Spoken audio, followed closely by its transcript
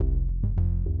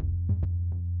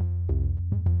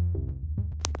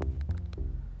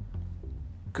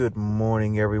Good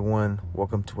morning, everyone.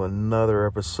 Welcome to another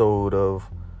episode of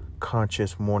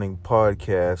Conscious Morning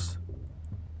Podcast.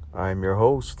 I'm your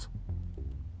host,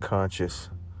 Conscious,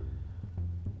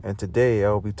 and today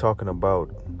I'll be talking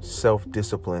about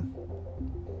self-discipline.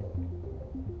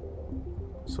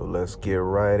 So let's get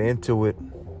right into it.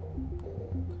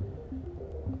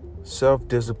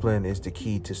 Self-discipline is the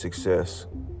key to success.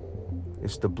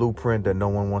 It's the blueprint that no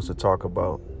one wants to talk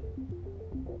about.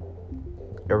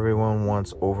 Everyone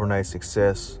wants overnight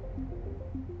success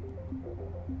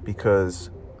because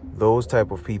those type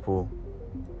of people,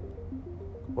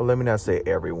 well, let me not say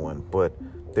everyone, but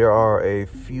there are a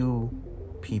few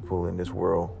people in this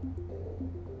world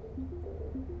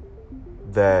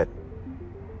that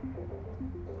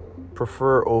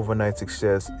prefer overnight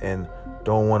success and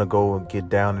don't want to go and get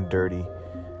down and dirty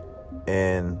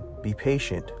and be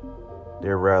patient.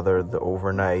 They're rather the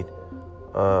overnight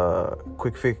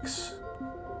quick fix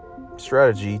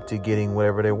strategy to getting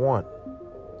whatever they want.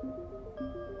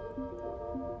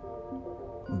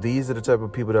 These are the type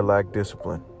of people that lack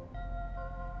discipline.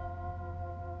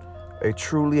 A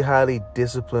truly highly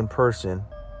disciplined person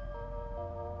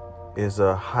is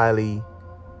a highly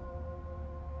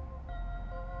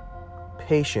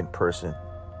patient person.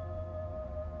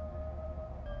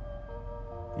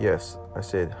 Yes, I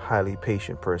said highly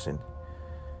patient person.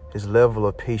 His level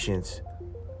of patience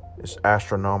is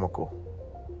astronomical.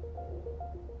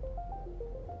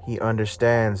 He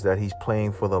understands that he's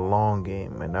playing for the long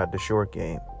game and not the short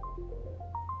game.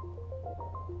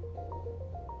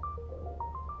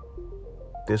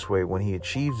 This way, when he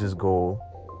achieves his goal,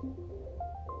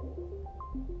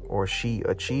 or she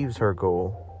achieves her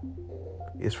goal,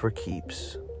 it's for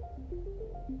keeps.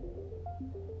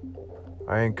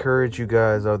 I encourage you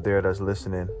guys out there that's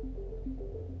listening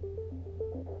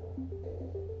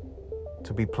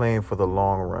to be playing for the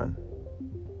long run.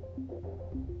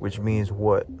 Which means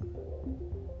what?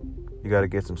 You got to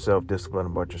get some self-discipline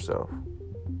about yourself.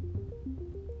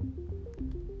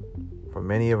 For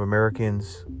many of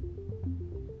Americans,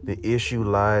 the issue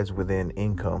lies within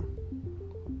income.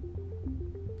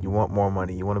 You want more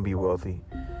money. You want to be wealthy.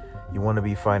 You want to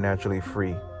be financially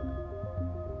free.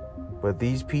 But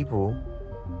these people,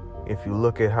 if you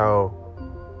look at how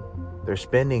their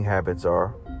spending habits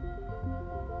are,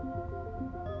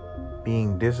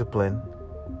 being disciplined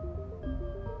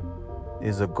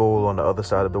is a goal on the other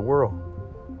side of the world.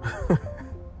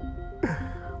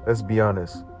 Let's be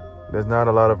honest. There's not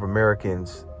a lot of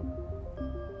Americans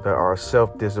that are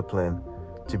self-disciplined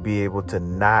to be able to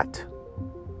not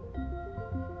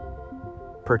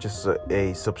purchase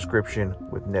a subscription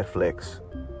with Netflix.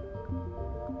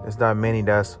 There's not many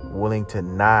that's willing to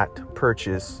not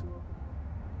purchase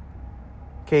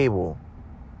cable.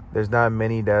 There's not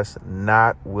many that's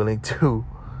not willing to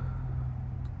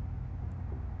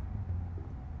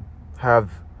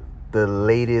have the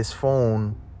latest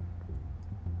phone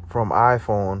from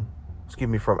Apple,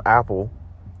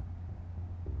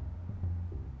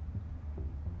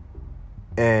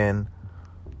 and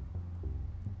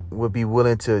would be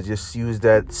willing to just use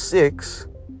that 6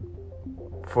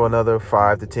 for another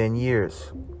 5 to 10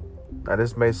 years. Now,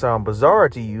 this may sound bizarre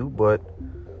to you, but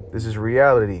this is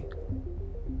reality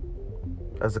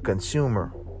as a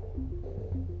consumer.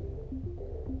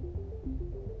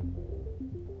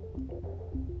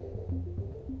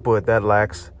 But that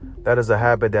is a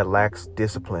habit that lacks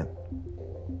discipline.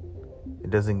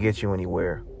 It doesn't get you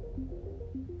anywhere.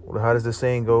 Well, how does the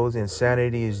saying goes?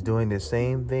 Insanity is doing the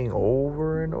same thing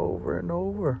over and over and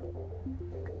over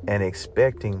and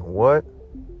expecting what?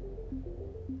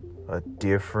 A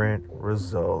different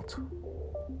result.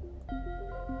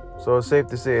 So it's safe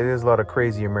to say there's a lot of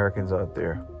crazy Americans out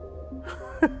there.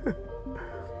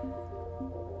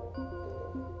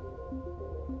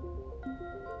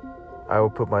 I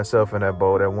would put myself in that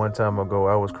boat. At one time ago,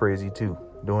 I was crazy too,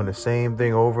 doing the same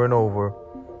thing over and over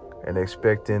and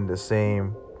expecting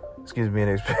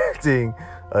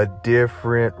a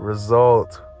different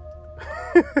result.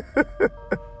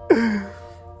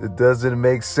 It doesn't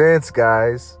make sense,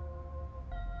 guys.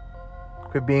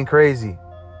 Quit being crazy.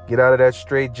 Get out of that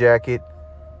straitjacket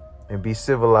and be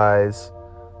civilized,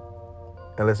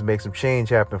 and let's make some change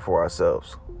happen for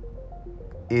ourselves.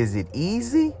 Is it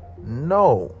easy?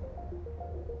 No.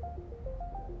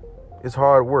 It's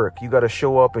hard work. You got to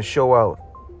show up and show out.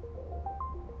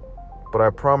 But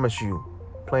I promise you,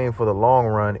 playing for the long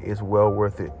run is well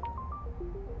worth it.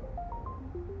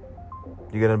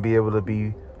 You're going to be able to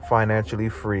be financially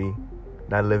free,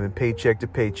 not living paycheck to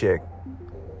paycheck.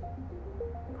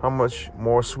 How much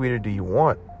more sweeter do you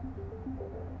want?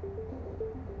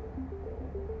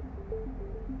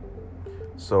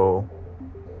 So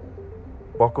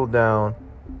buckle down,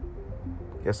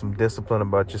 get some discipline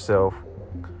about yourself,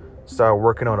 start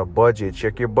working on a budget.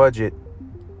 Check your budget.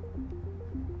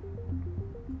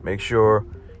 Make sure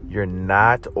you're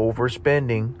not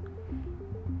overspending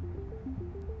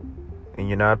and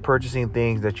you're not purchasing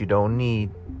things that you don't need.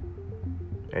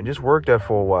 And just work that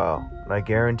for a while. And I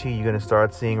guarantee you're going to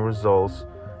start seeing results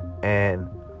and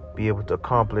be able to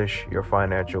accomplish your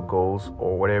financial goals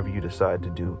or whatever you decide to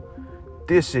do.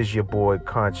 This is your boy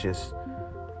Conscious,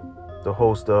 the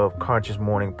host of Conscious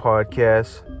Morning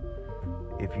Podcast.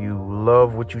 If you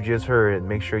love what you just heard,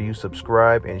 make sure you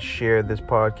subscribe and share this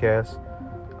podcast.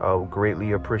 I'll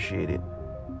greatly appreciate it.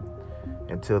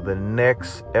 Until the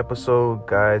next episode,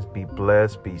 guys, be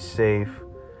blessed, be safe,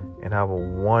 and have a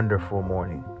wonderful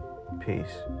morning.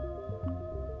 Peace.